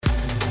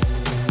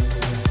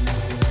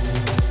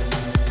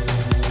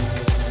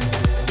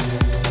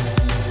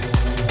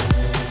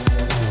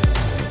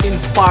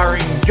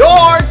inspiring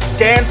your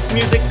dance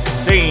music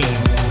scene.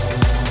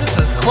 This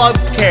is Club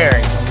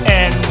Carry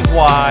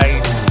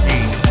NYC.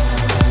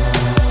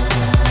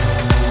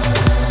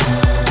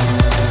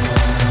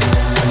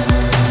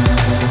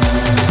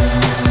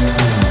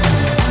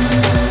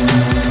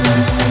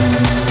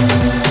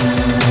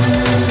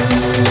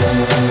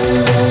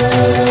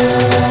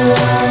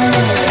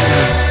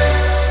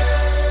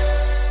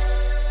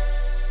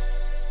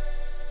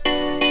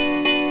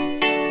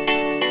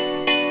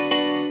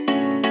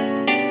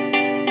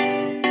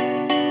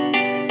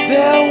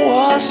 There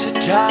was a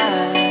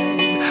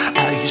time I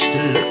used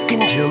to look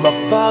into my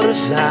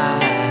father's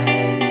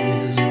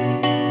eyes.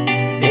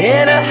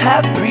 In a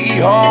happy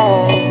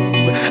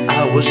home,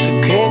 I was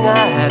a king,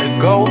 I had a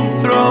golden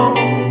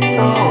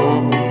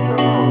throne.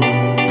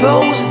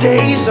 Those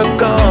days are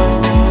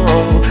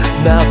gone,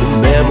 now the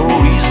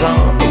memories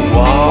on the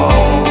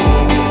wall.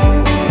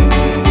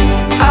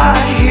 I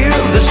hear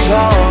the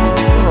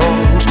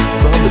songs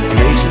from the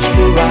places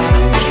where I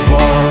was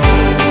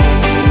born.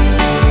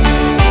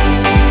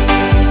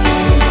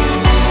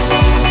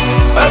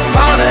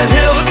 Upon a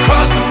hill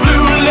across the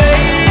blue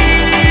lake,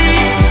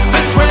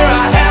 that's where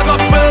I had my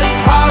first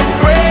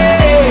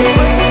heartbreak.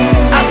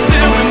 I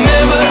still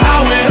remember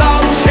how it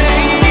all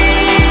changed.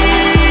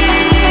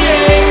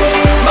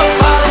 My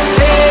father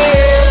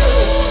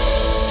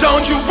said,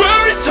 don't you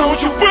worry,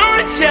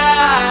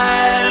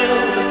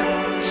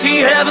 child. See,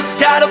 heaven's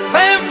got a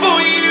plan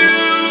for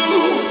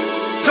you.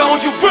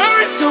 Don't you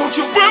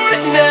worry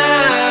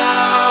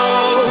now.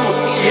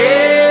 Yeah.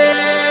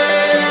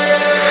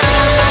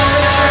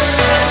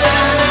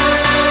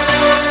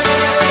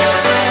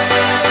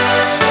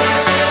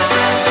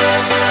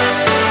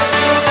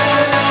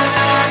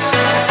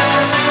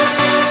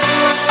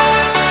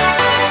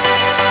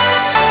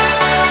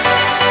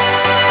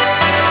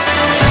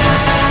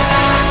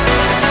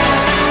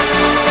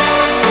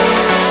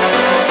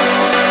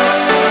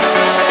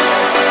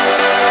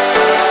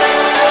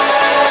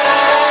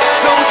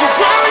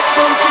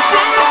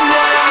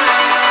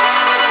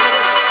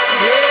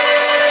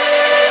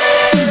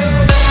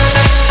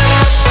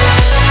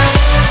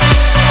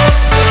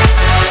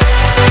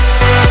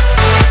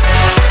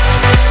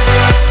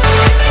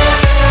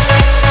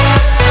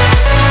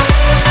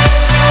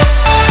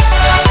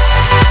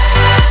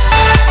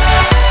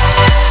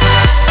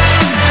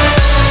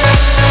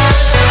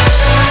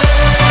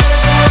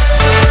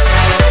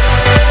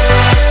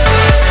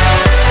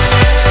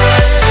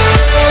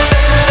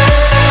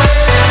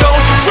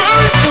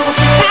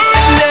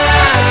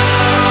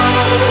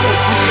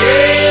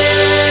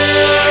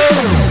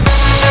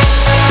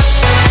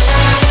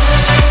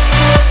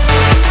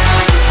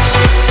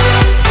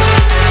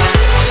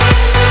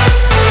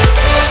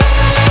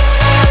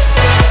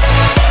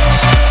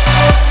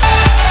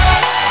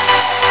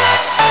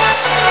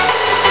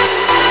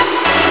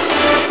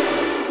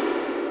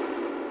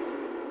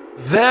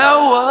 There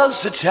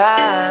was a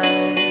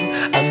time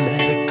I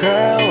met a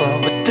girl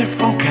of a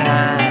different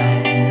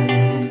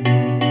kind.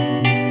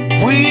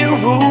 We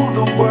ruled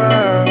the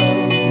world.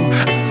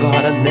 I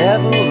thought I'd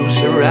never lose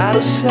her out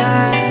of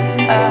sight.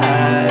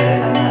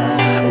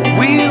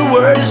 We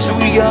were so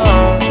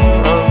young.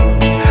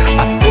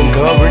 I think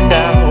of her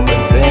now and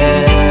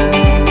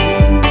then.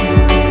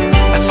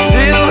 I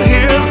still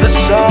hear the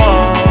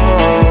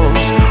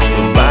songs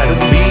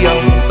reminding me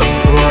of a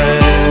friend.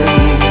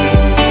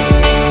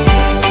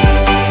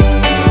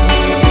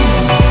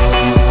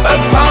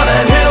 Upon a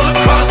hill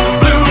across the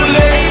blue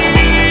lake,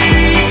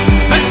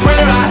 that's where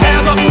I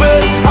had my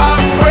first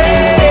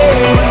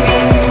heartbreak.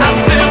 I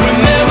still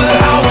remember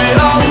how it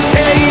all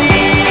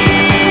changed.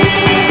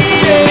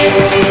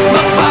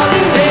 My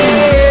father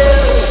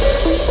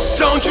said,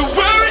 don't you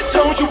worry,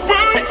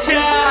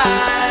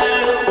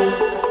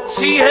 child.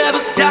 See,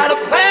 heaven's got a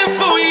plan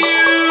for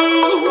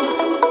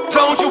you.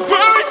 Don't you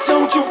worry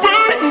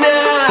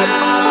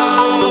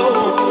now.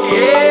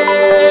 Yeah.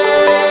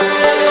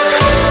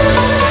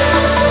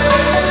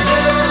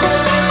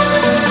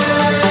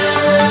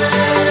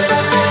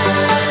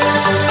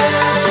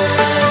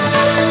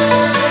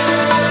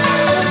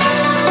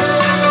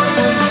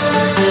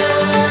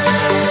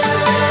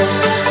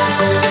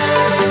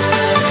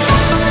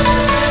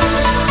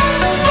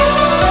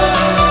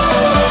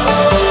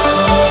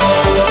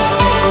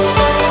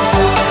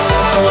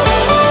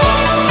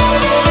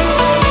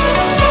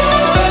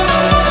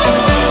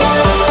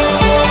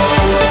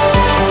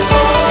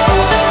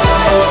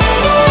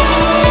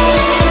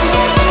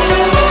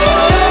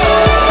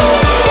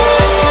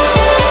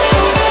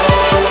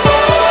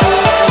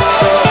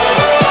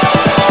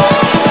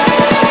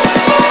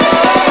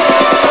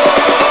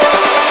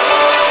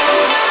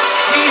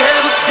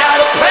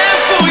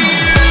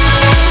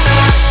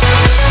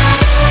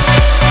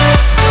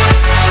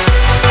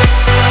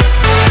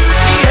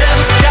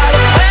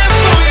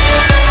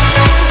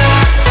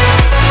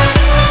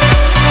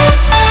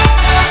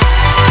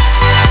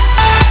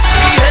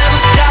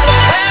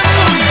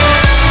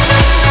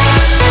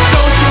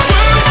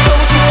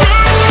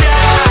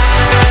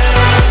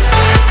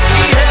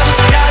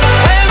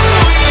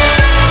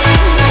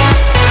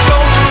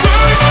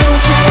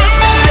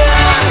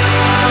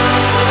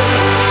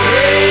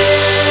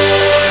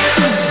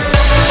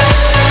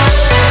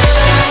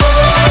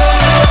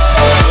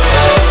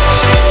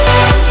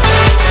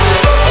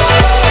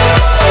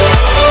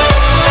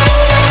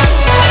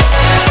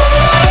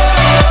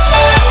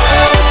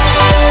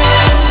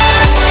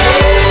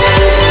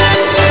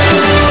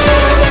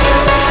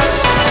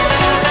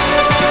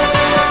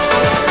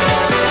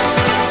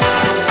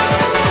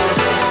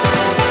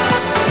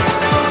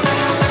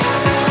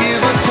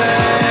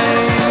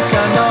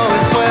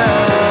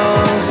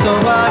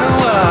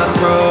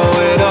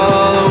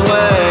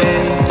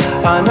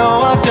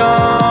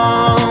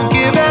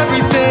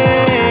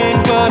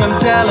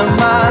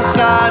 my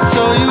side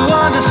so you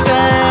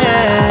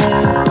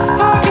understand.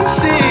 I can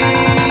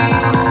see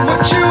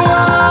what you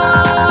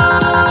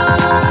want.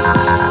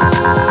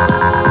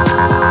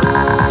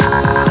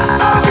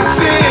 I can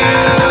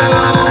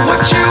feel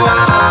what you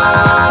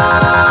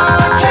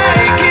are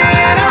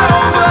taking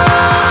over.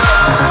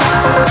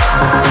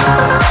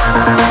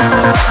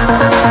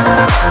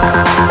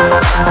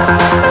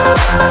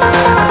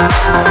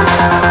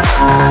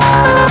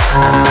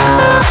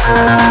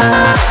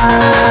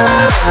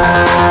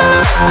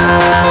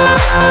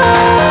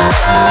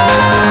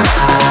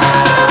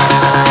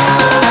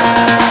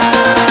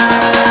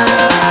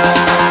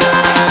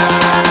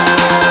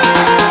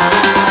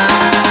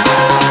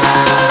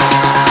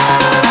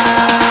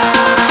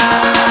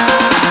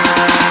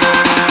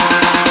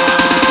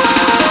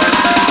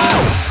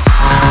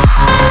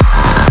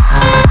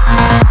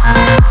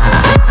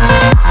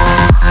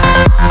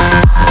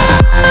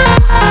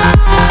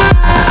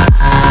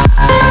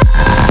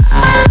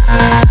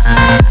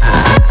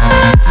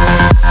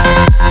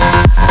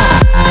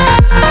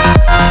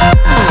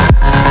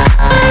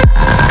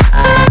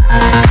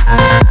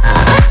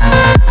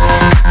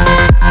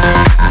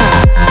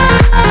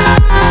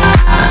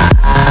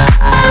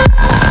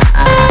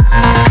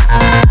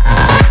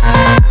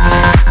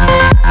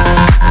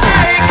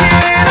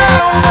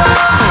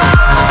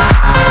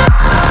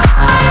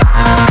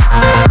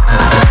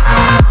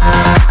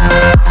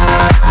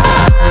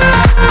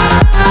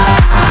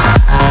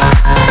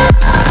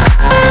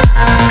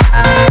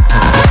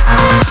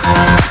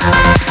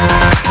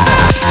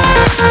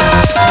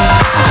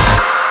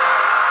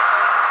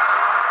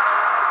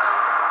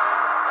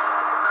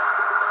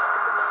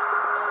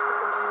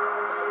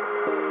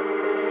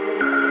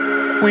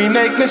 We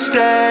make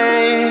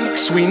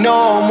mistakes, we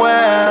know them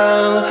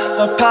well.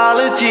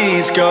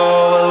 Apologies go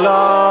a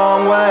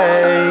long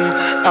way.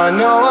 I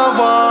know I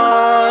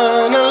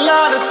want a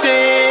lot of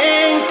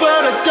things,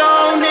 but I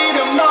don't need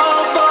them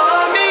all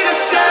for me to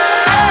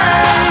stay.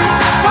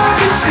 I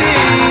can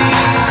see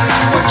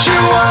what you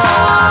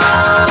want.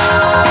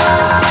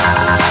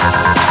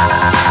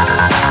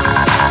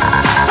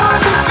 I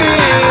can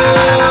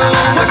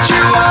feel what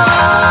you are.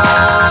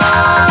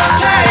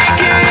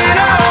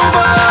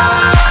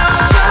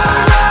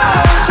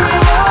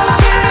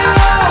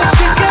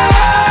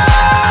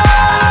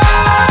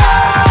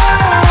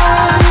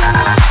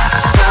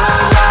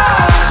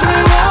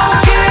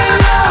 Get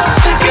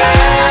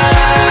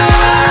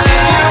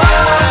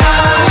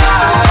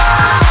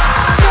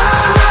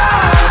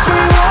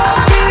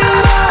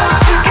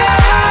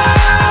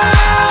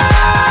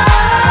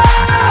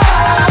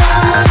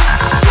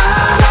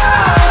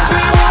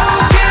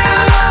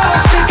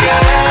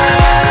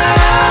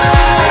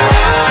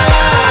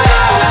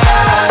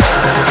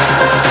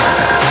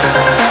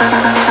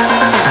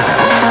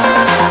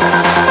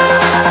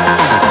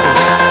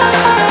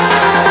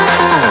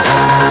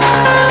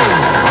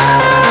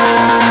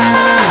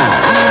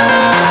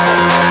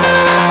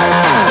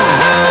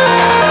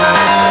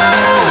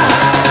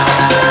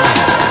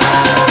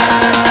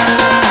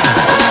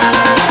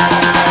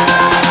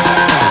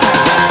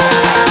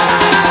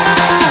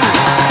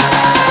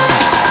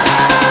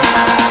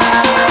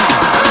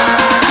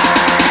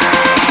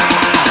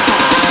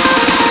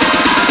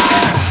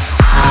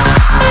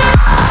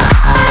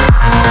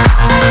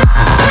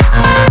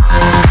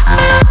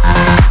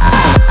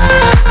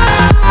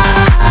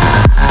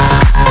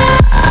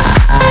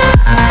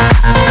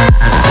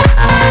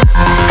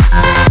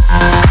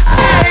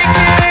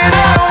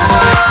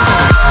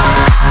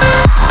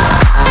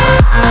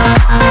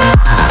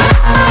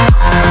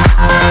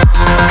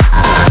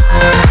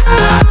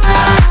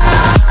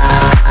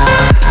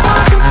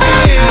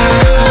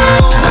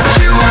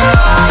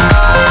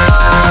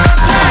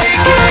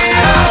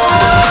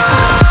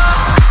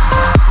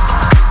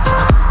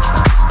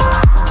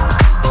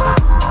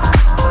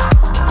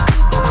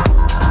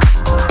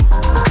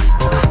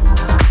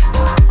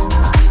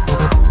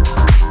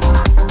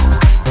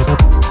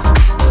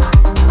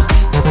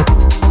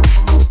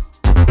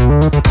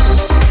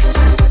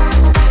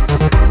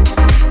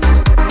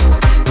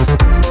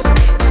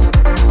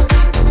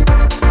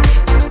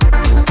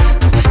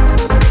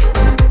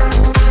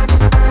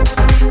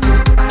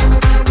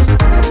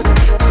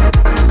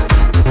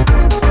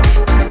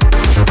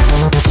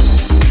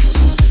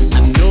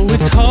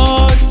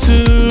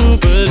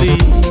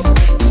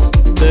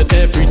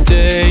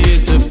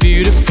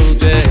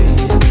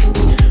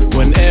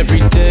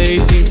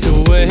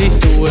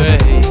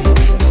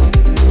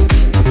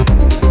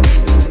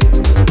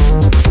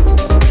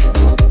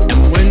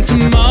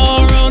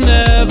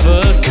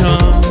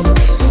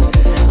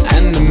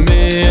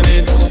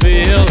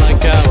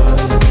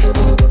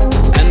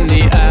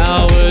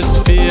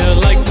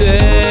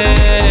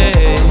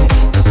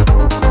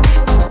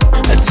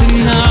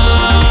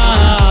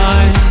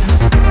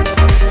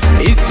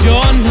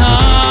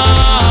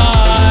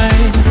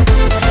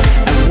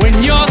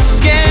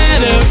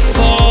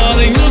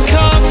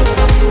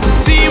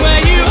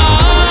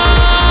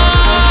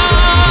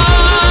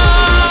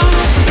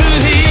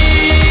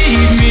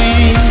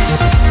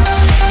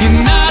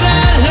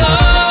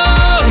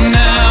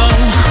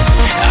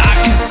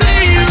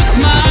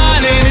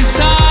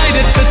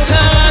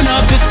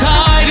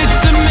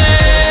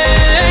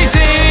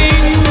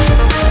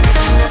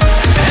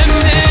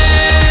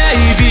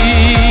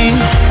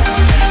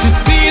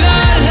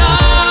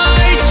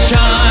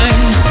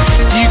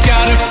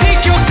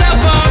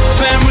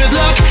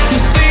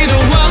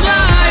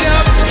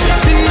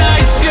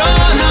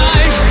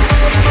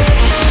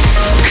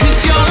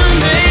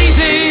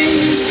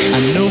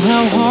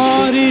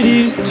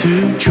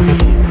to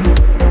dream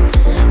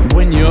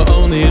when you're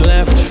only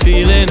left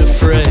feeling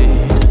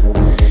afraid.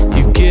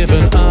 You've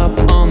given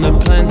up on the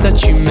plans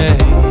that you made.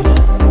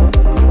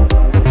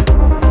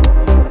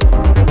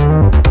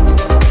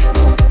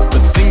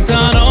 But things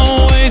aren't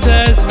always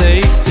as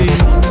they seem.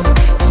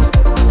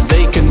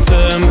 They can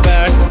turn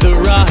back the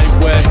right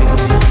way.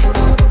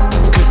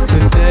 'Cause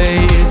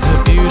today is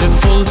a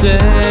beautiful day.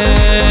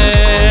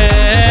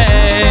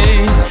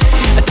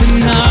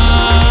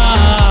 Tonight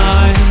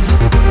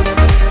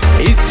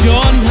is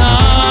your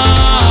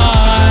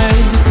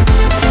night.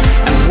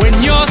 And when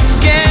you're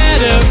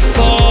scared of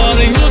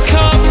falling, look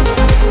up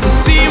and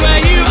see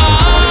where you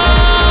are.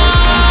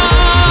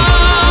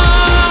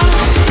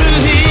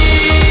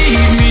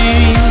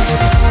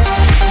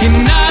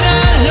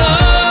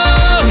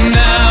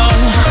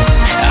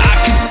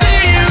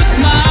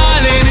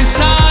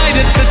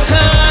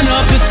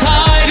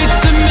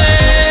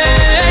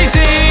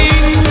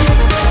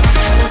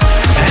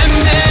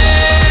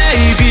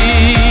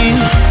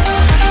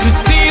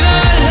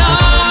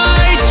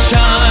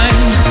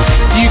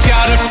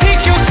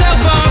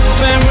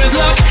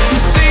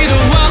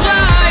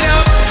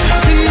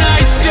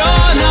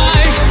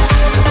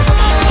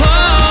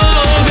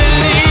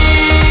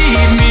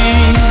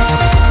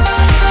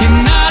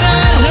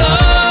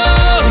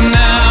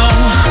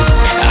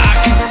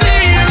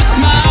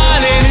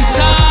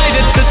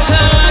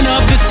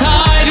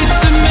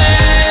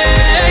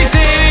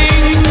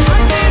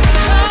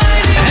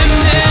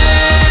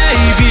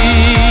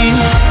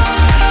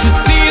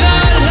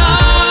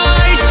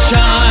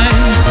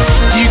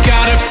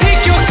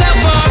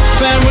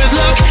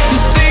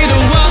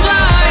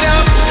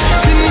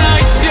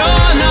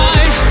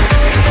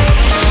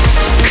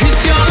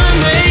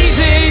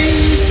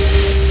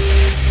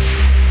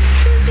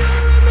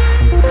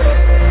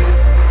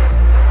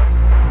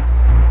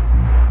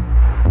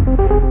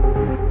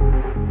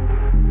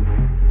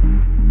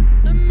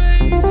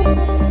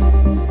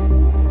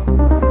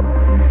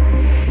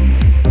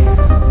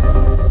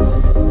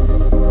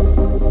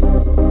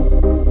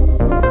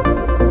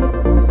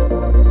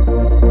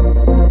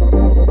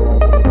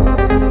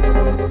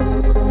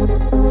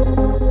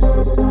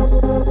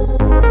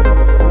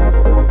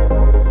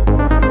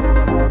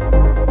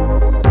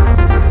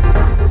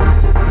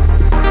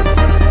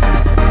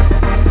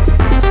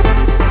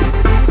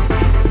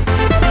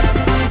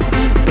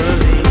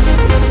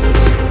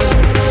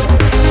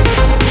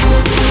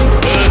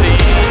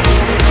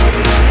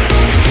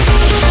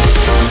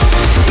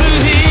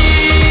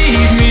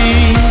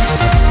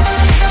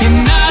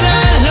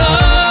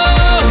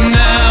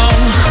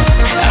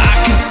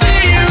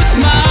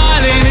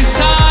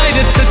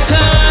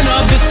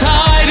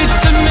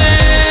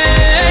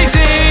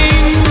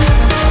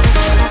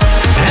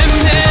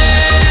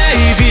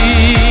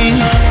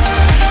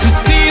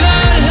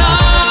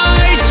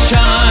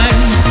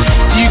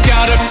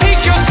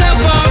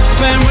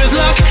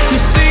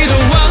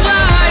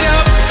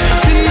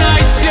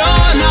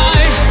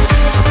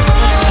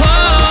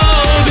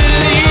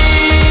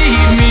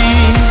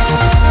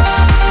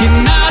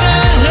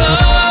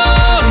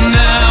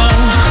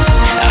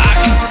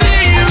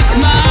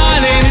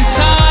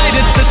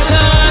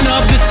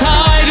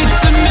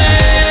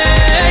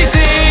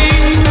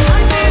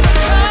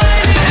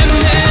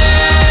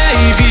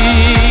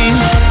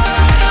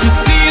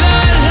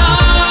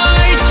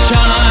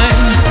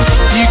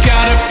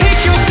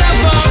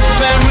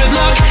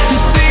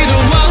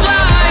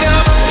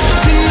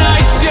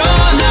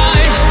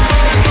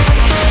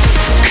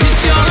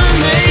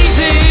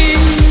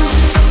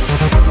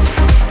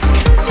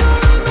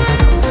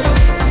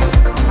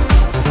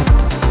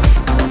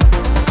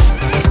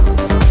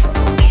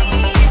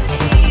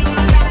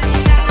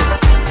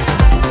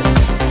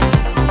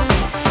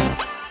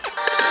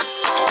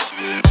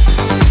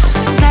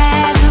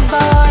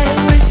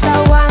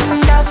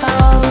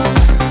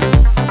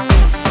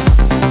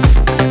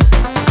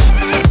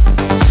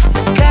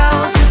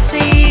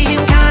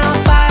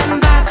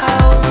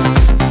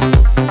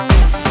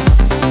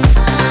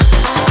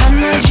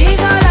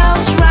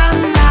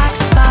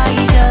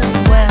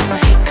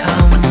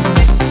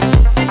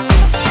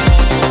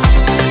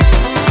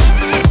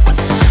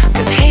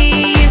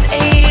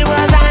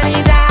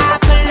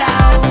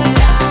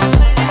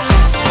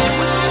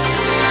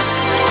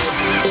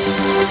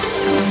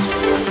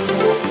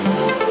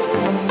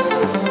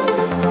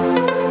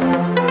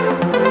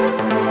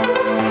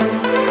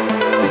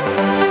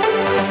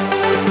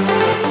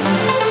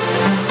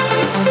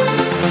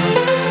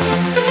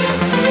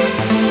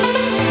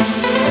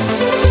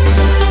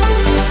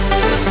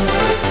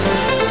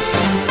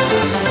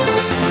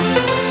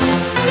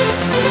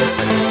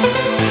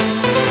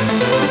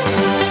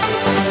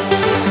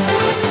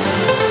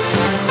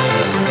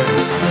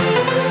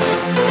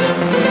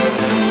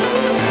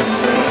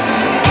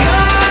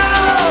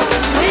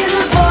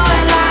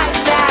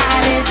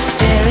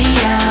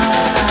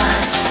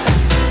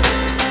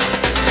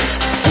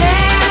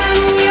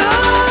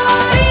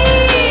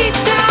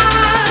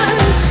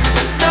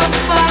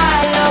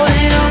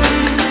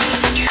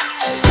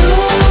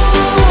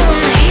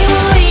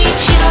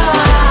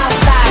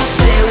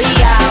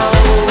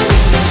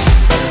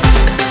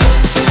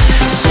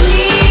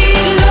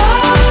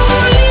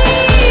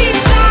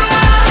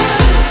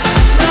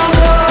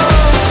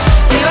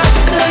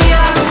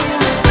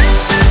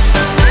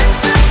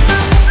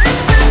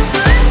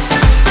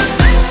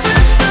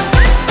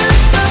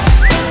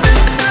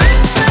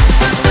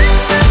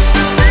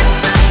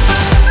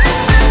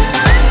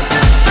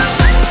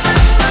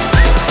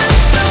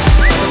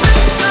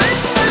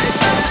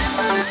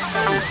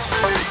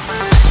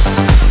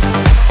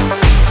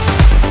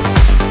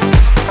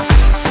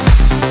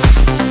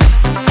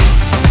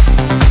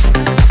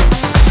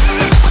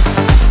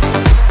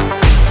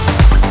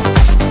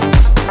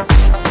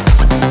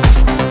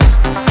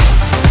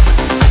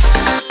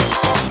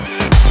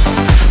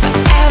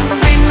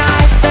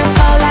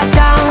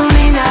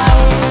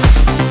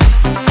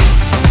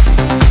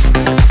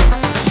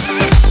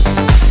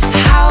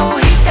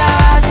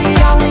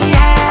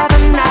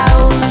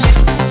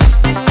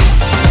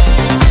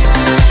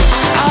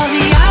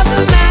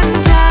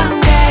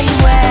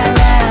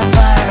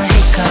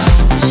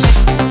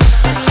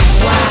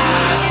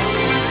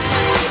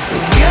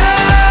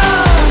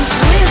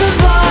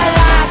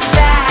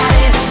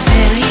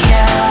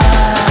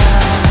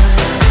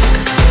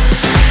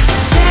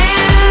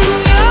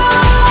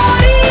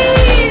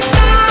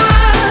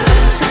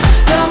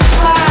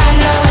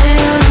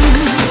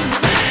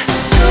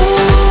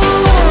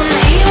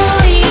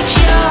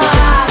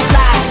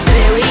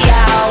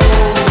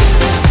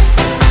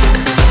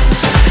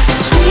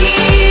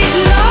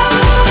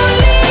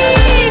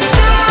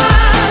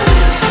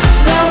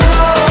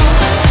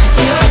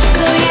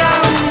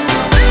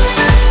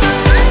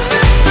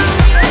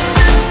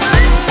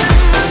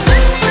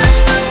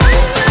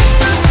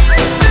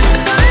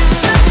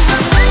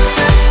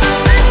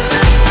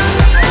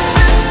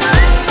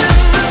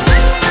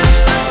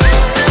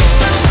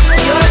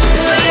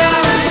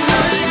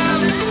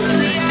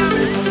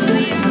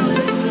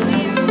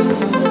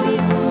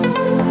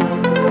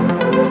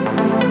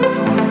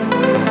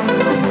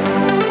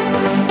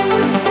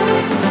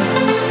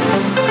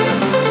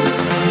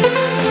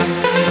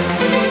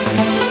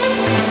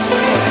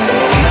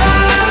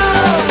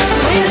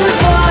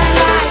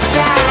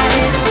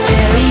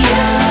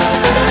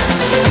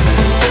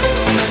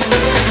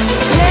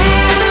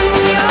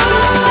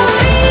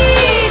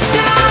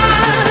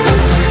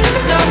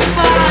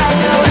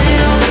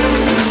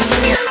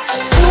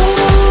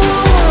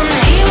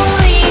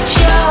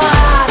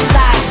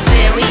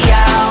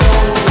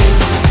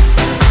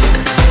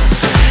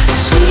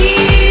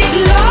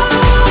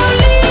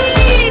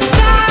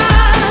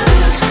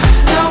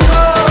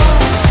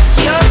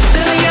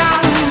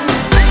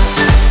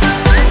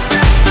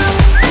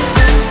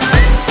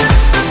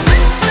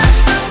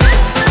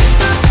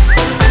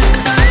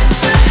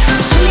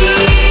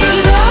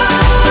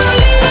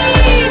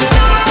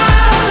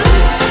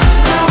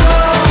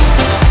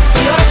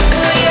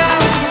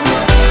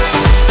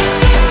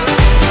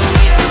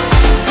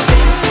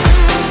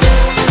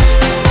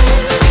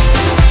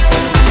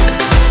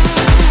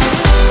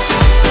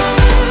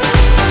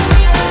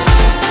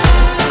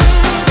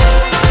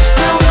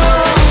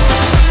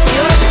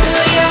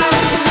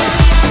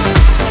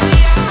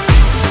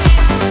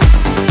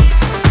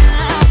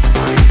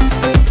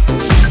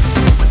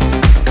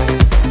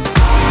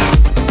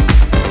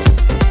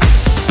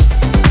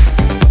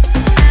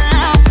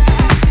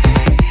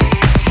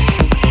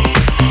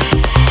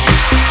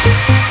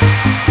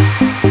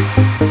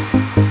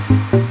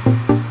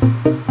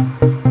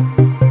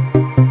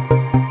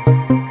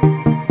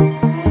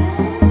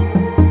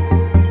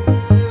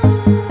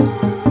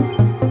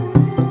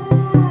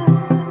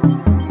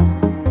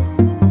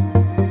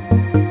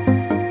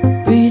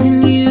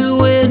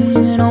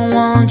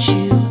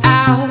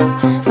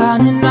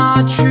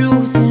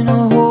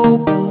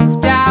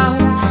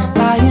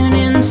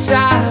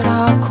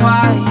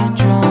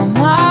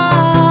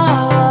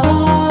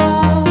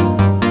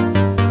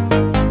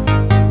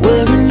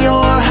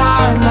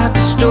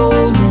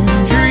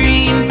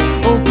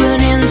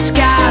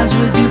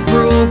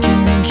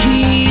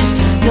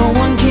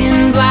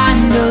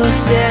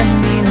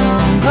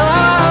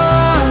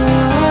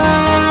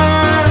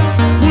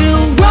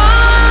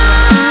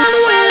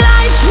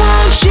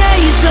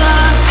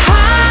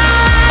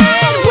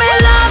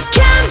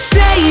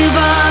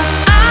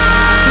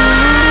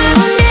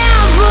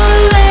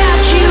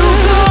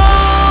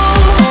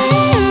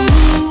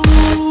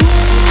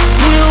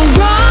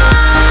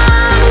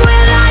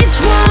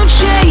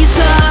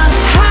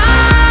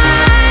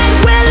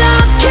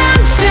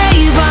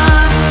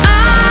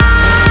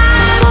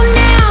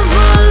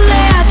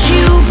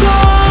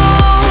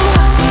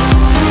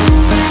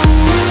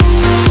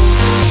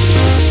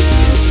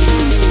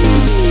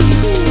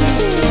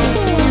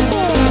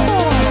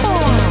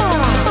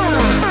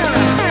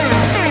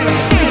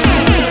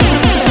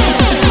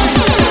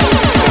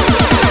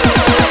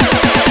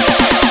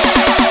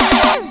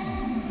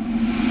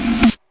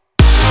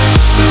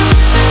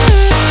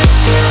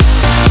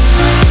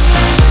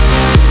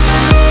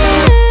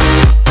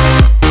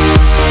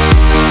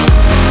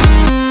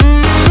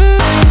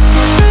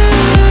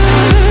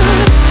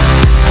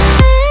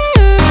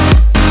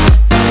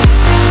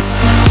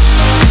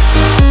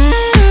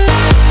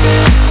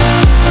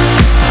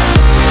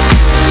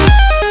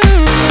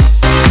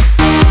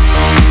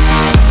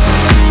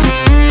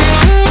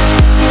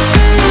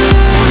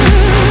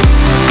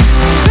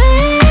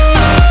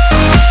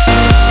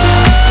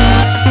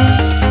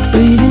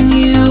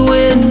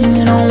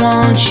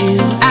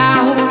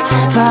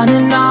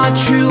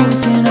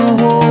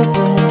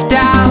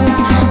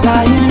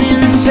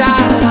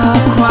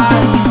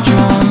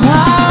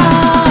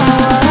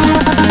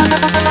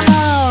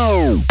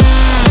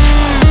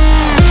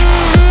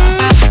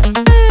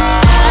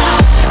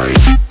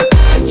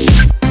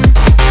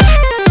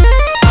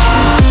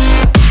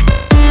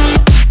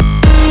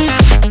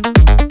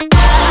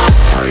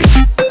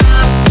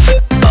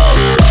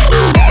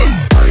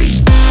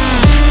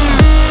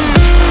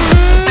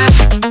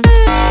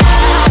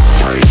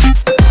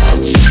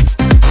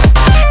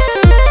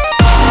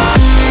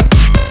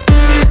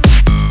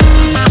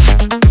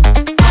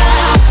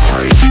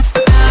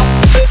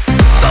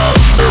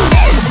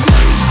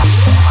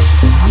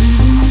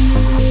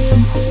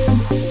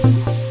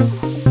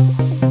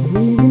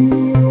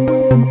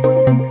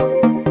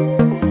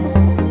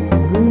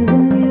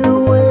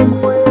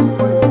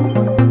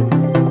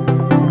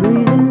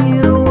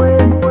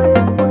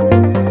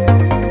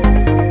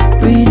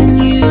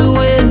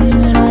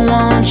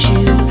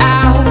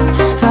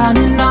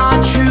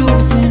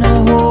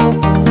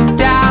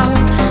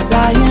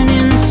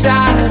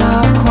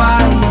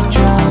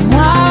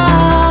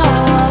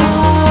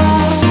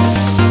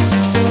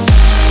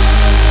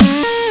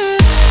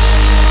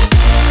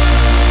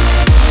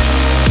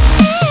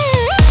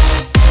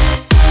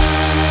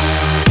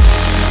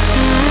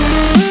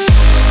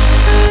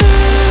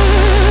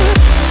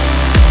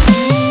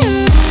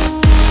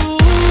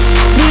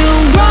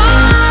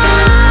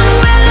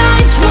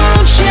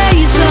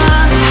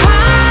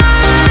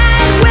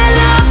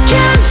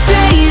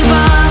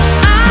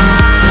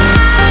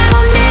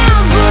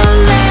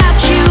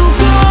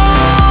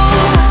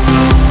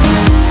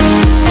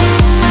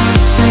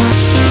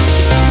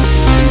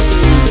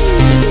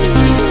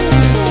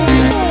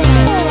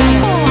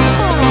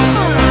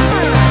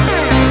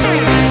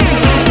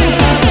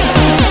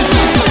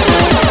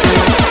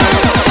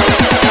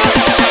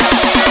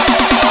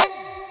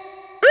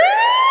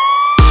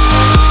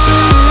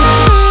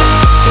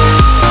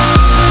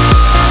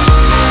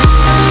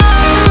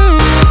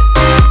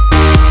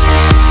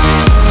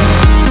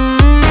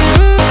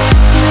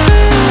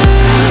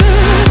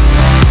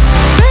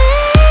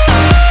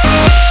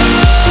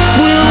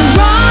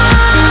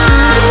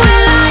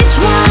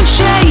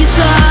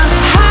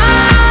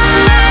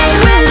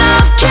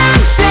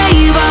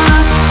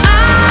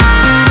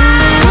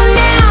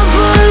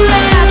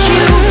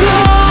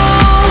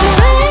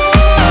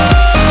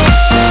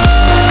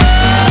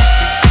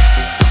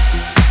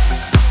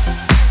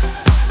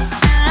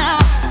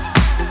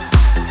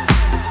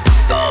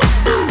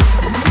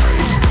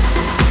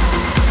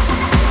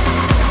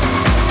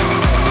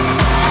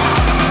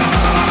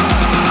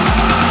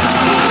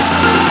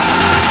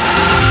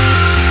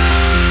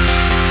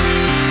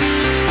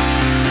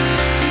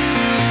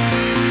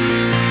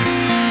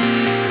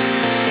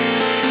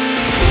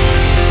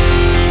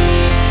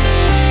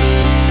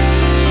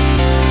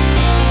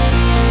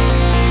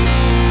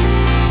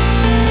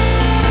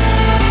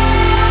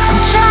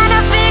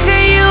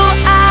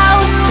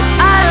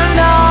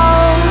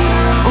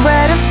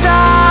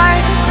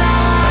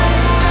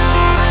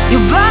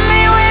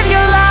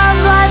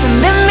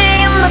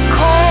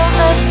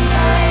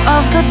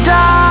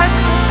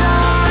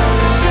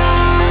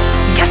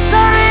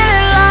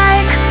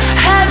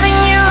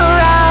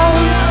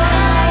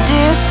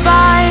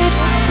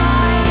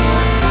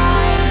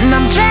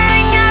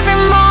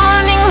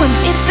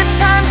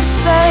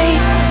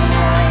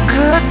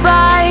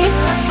 goodbye.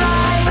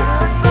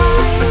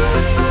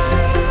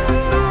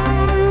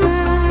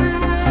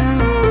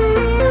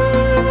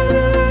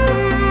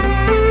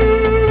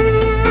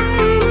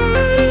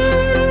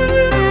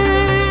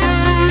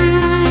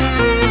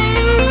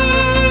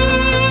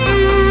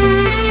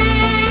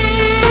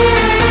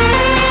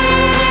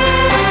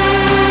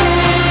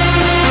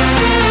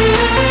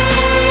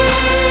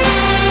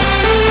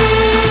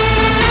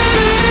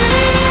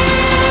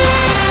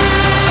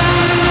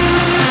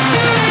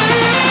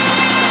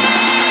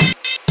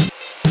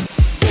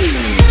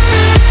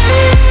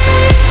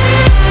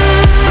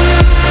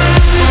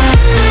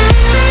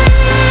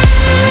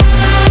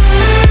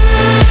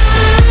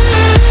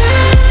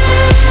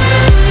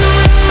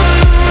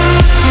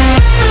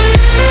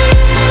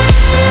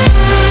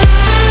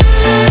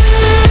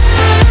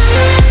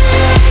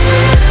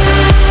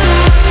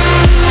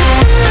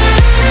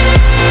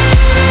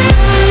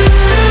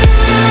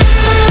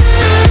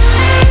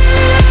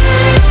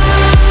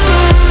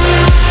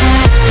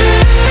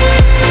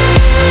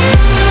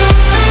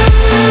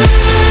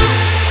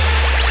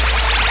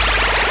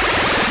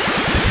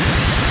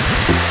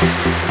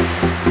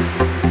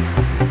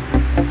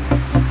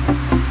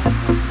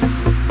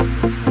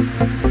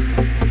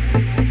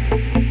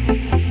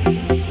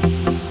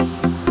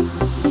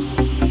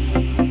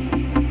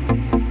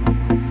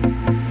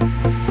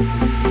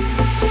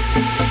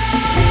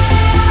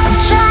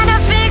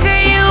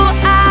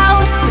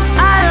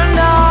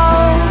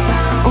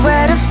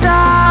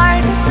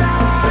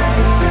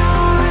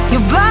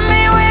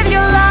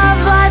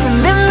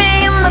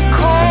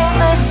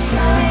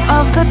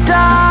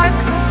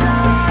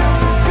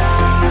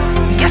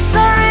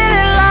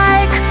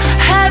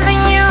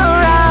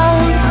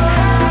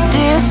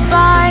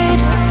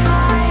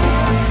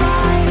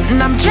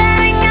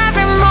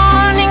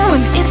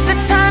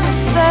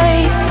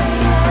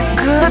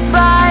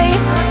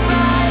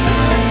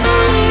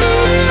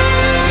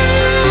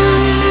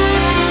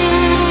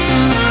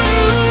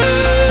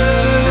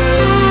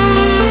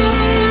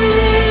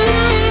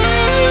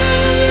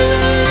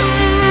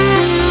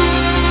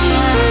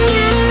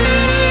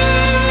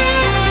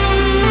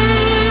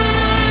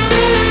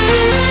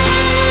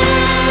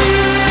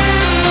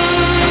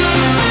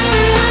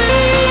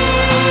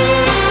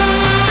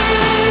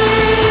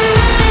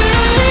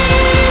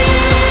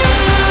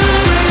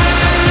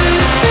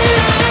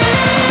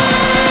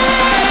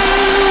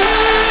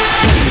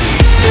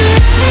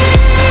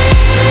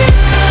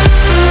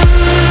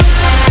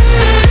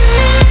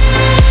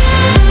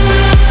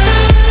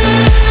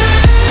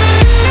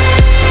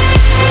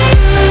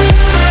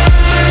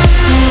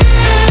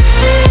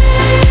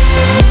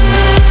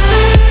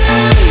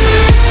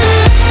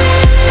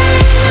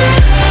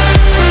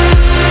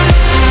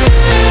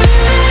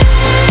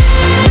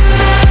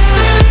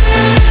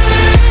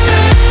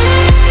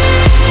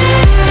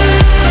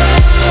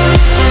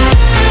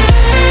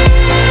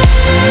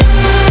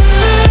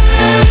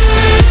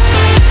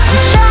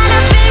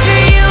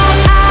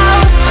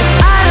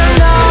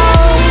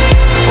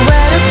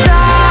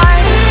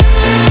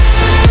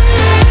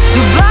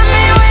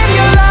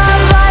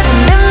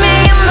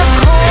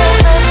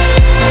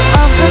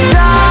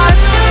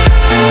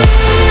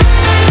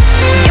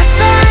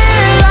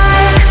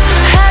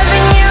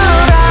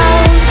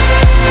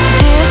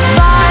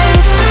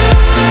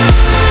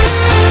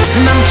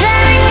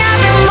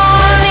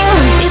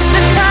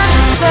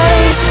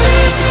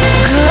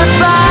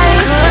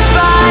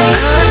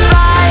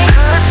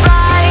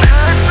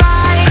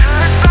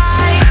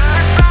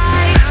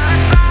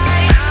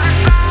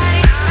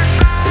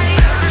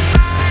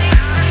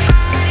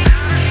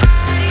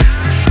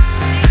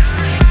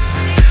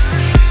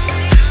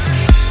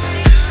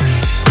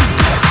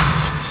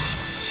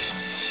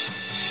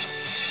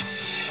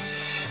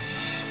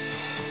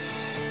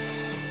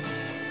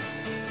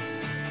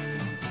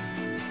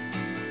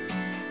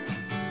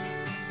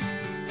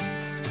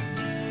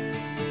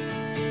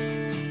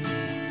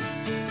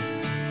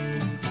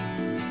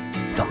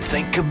 Don't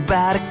think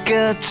about it,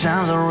 good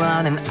times are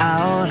running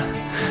out.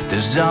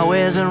 There's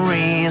always a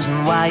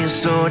reason why you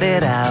sort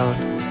it out.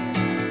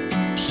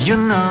 You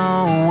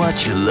know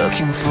what you're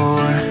looking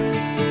for.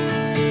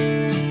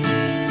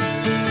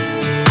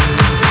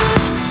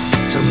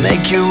 So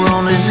make your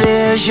own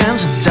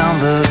decisions and don't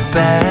look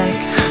back,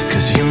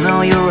 'cause you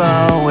know you're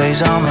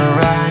always on the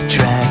right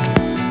track.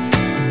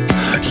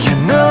 You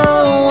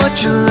know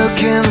what you're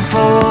looking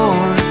for.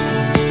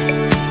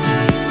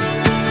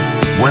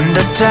 When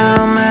the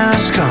time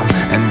has come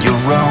and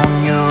you're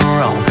on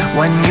your own,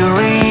 when you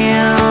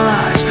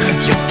realize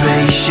your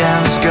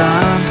patience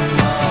gone,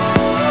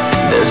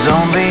 there's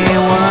only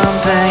one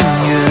thing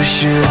you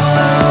should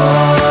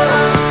know.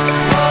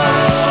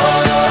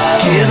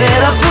 Give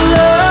it up for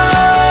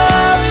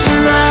love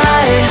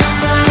tonight.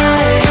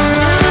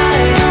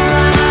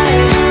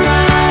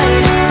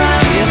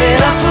 Give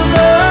it up for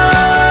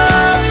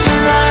love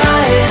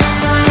tonight.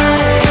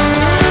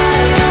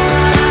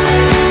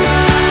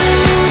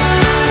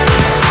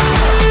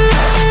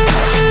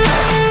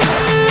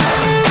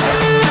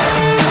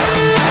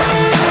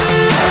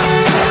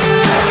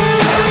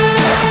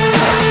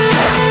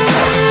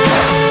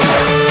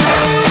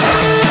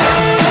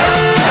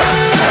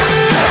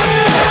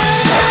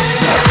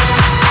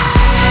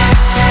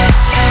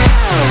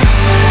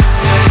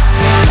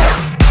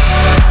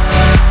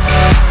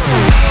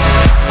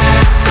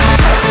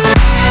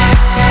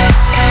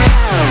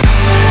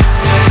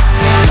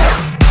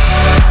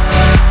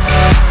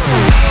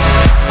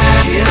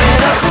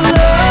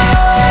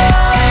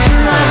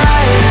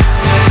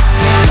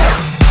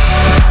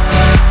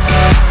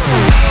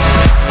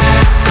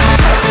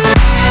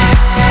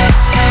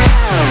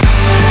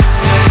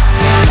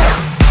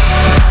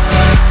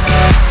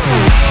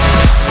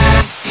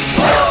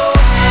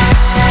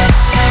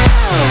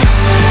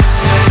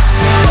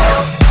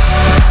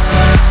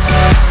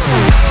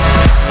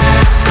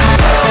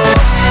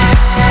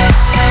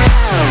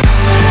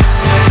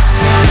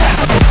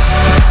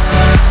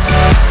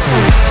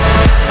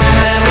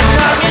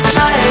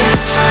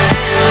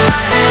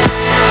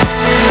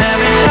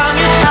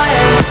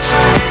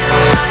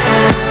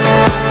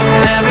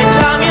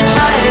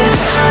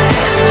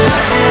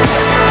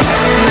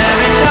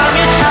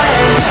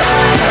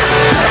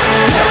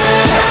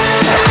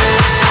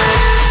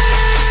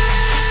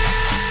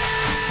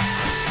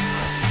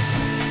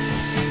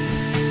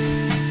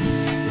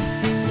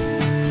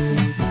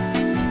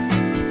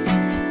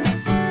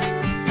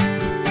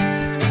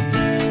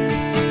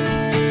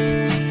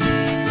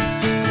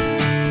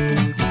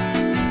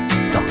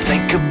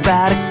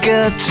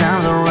 good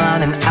times are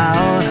running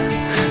out.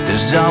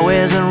 There's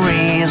always a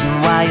reason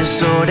why you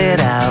sort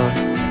it out.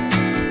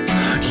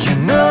 You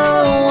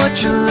know what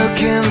you're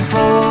looking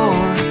for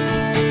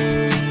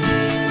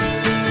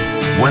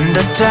when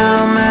the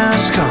time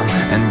has come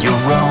and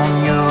you're on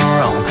your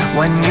own.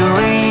 When you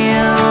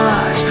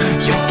realize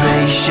your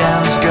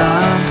patience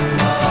gone,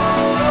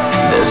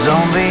 there's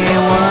only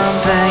one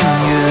thing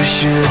you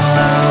should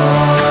know.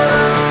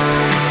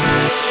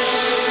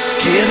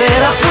 Give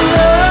it up for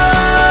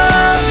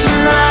love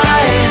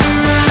tonight,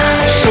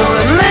 so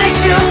it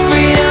makes you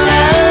feel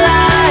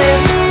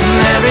alive.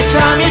 And every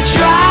time you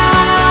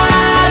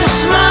try to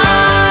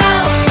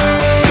smile,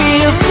 be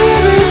a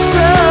very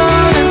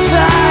sun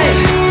inside.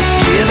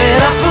 Give it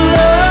up for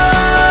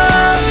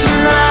love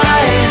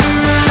tonight,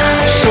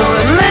 so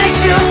it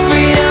makes you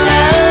feel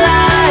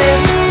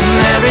alive. And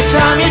every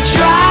time you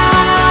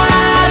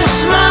try to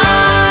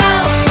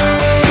smile,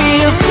 be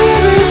a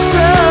very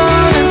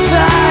sun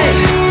inside.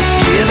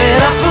 Give it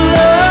up for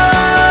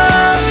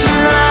love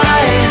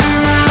tonight.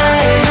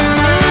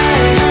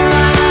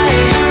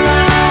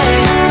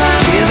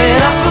 Give it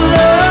up for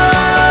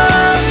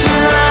love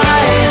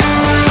tonight.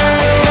 Give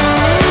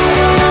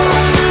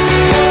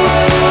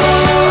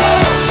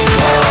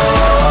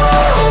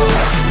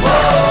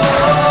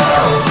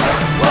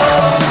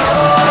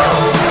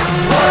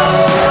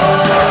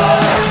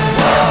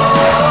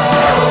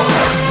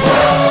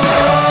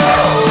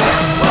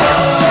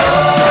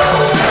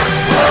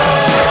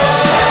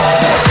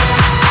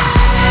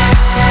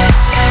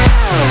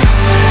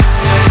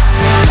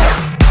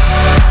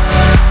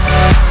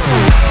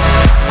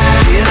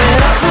it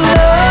up for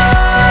love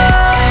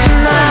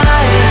tonight.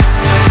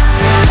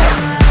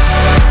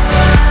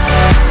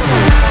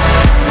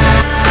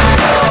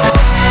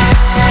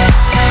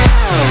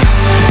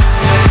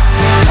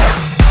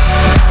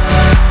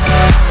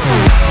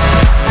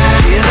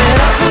 Give it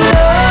up for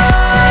love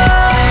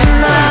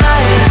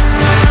tonight.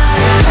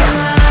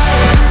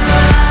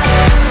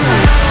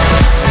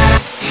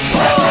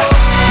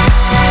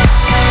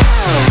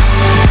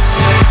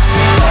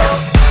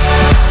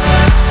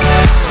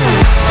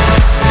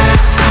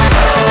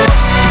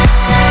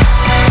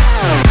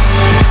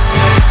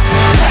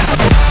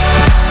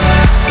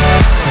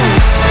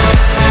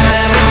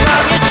 Every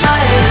time you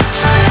try it,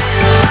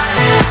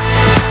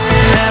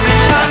 every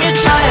time you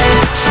try it,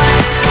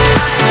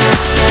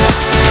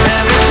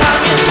 every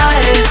time you try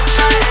it.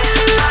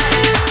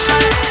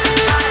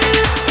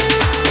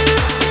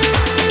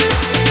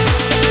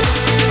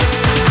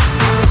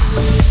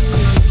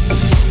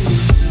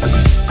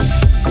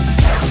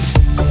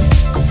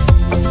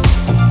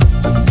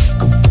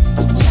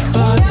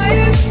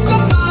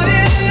 Somebody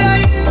I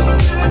used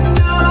to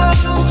know.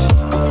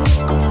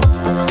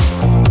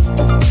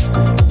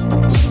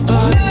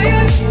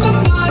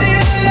 Somebody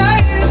I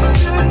used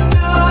to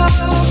know.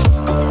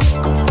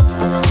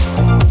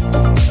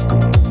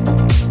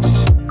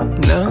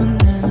 Now and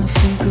then I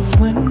think of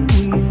when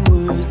we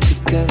were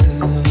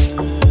together,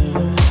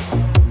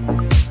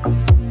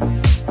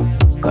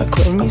 like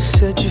when you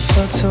said you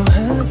felt so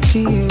happy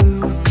you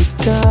could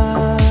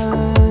die.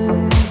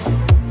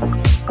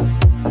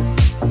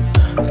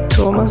 I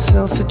told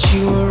myself that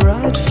you were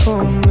right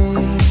for me,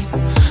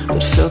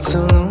 but felt so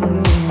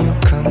lonely in your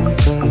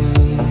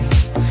company.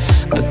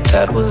 But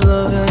that was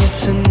love and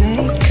it's an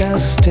ache I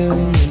still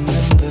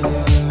remember.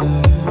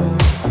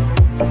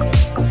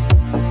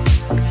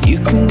 You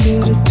can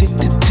get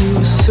addicted to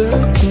a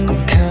certain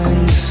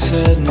kind of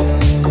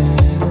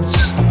sadness,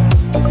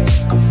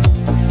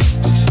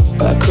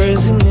 like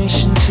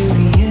resignation to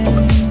the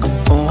end,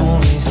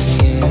 always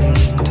the end.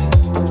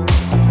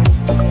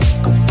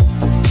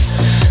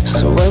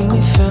 So when we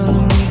found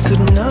that we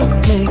could not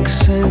make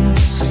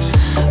sense,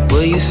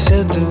 well, you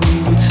said that we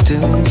would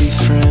still be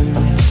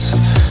friends.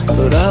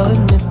 But I'll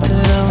admit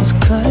that I was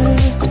glad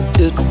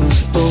it was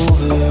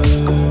over.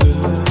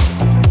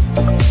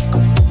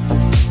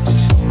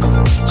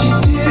 You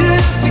didn't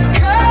have to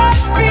cut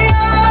me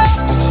off.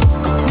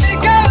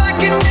 Make out like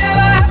it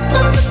never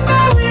happened, but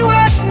now we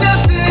were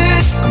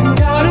nothing. And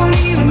I don't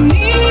even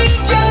need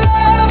your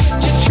love,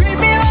 but you treat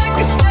me like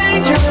a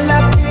stranger, and I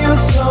feel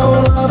so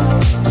rough.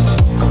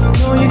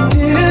 No, you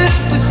didn't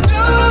have to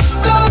stoop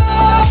so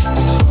low.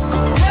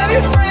 Have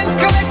your friends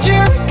collect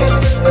your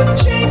records and then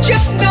change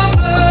your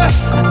number.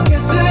 I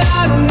guess that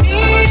I don't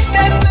need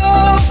that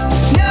though.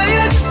 Now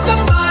you're just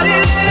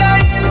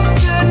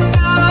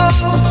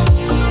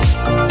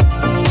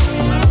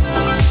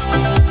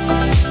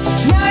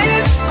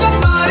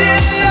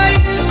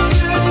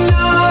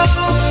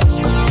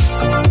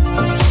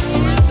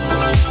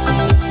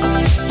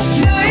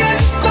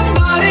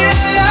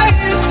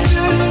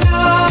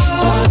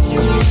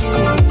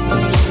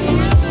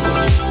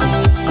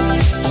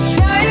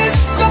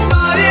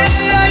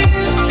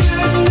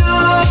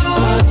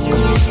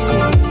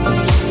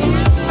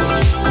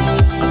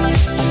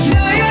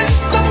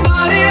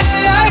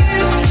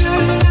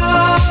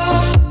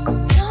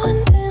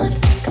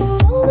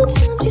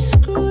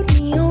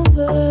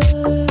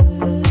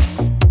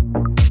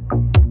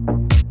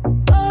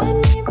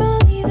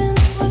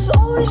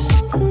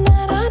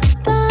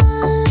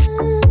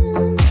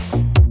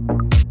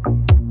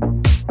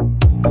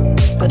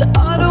but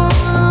I don't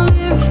wanna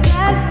live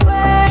that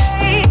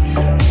way.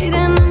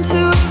 Reading into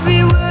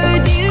every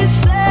word you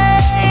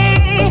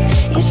say.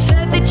 You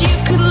said that you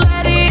could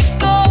let it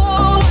go,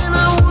 and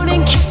I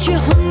wouldn't get you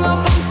hung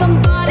up on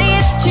somebody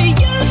that you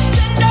used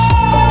to know.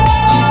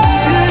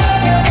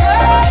 You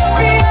cut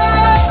me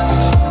off,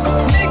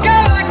 make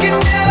out like it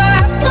never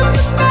happened,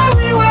 but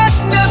we were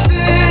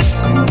nothing.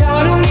 I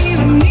don't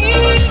even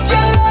need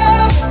your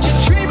love, you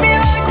treat me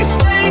like a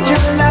stranger,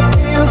 and I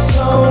feel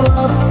so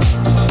rough.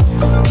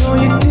 No,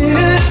 you didn't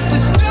have to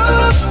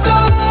stop.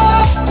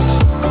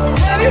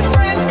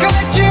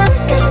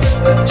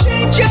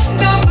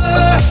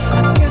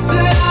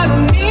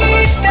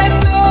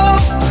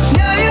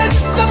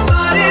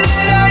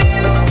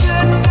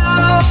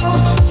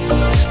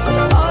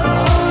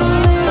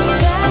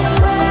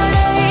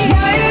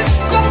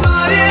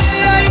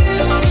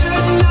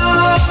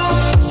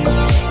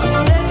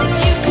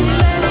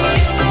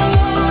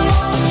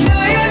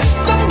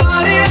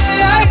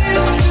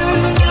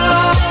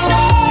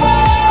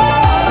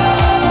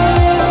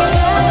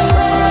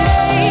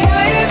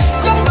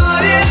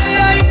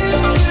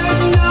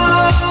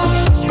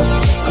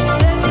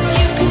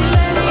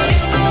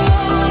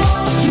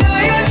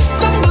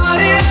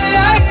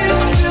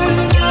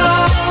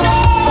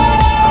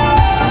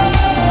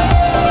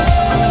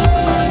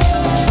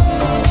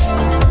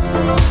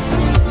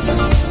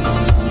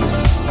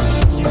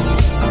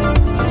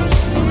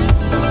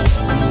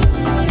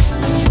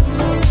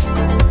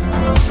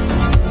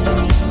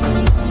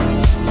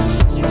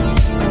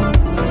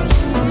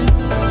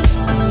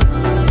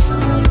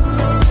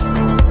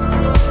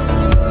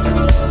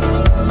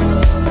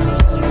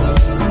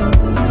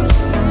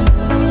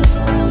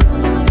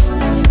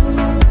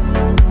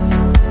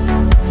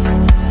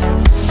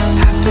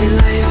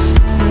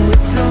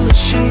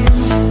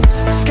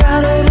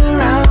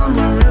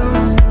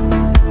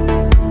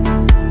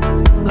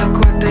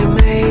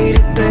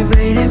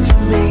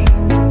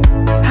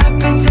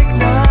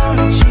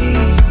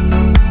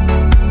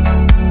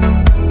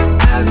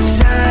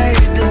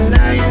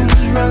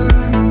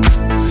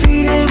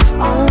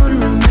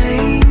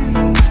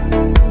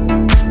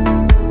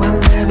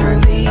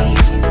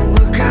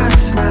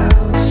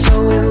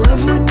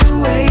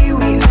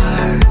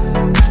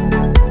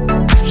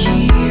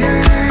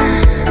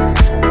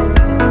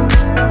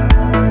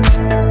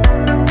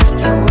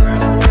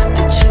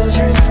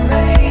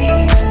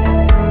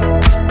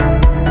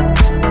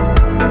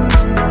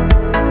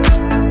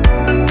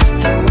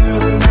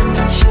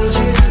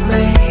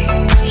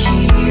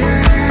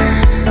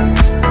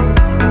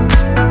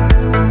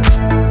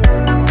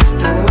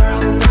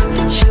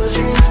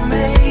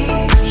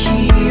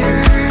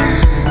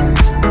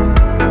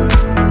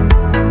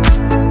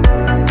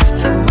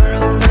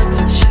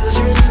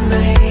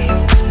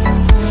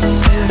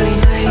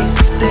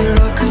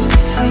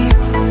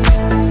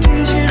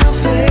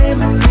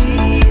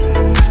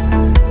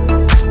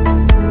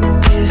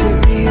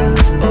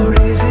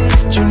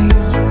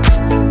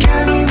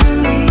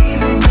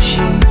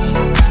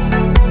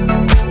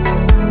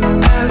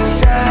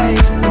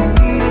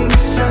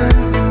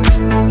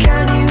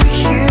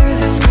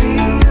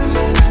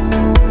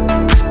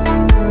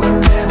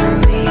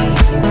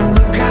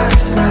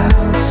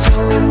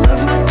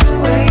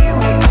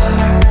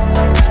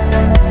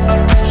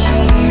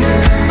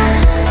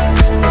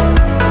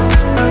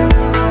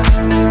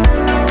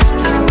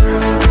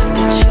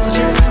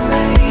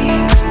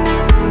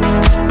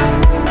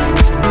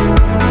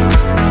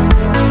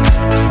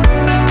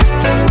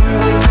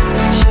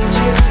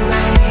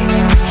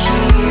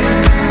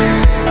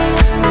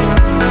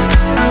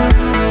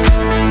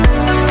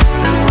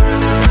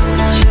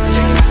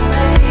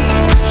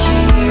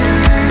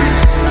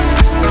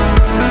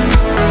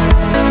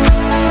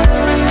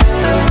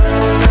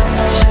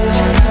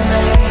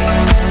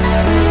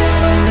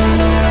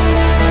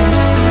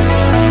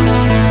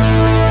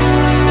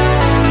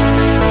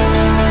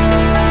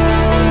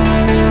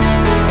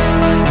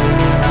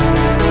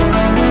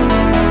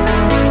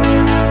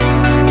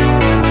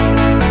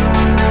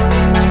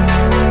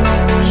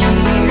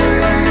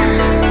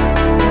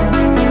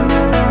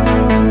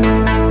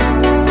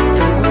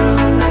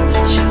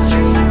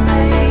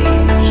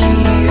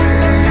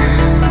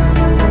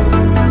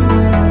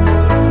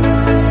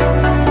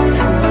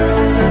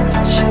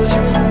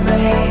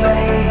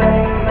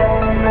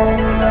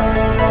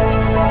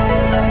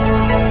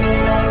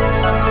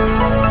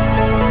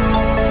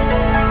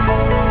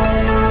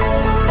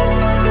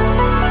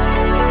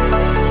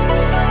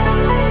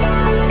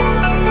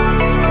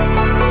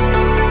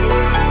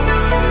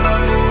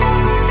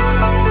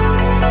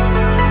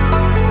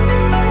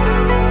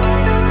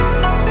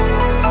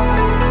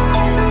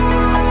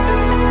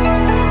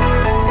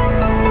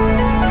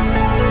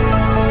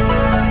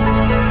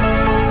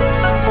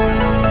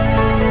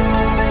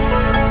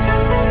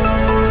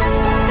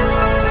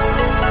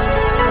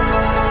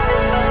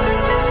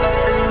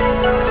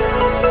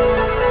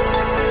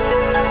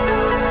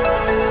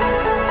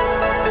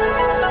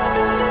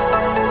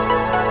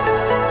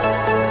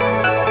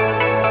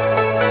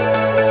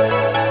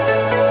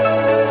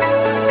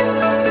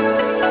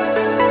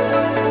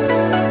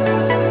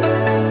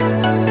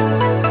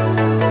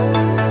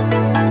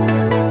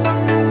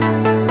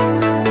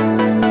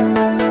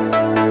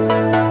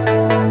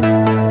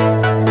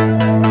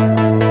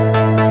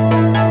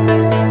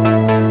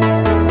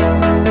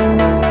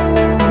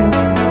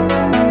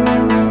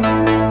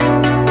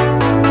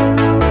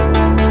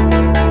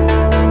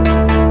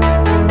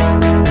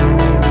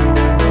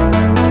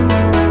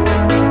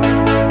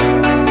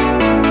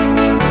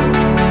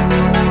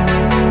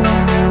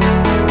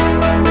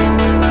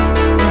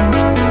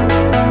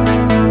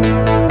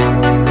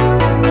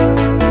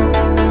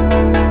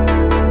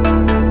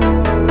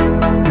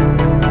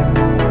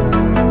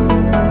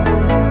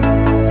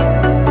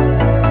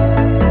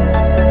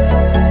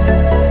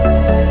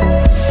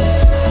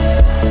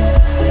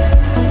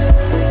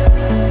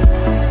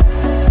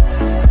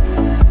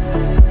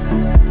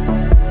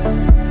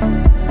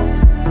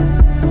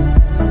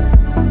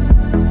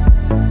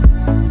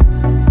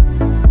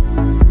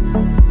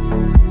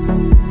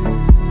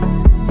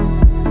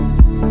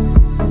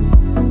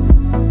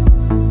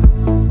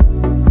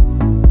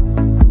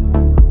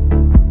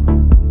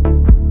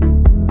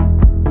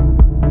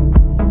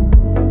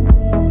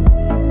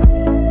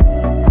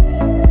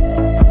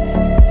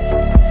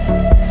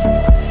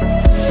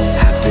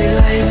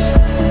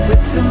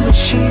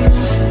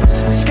 machines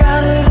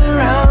scattered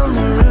around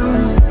the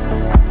room.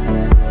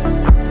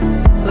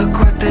 Look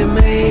what they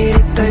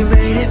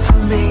made it for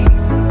me.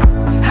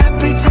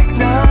 Happy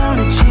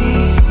technology.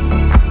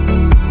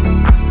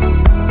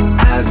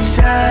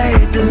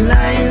 Outside the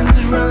lions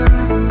run,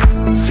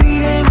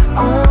 feeding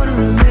on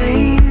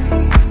remain.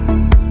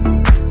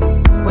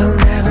 We'll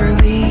never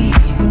leave,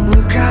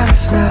 look at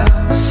us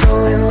now,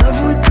 so in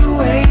love with the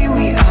way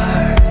we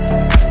are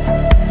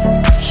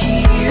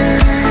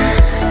here.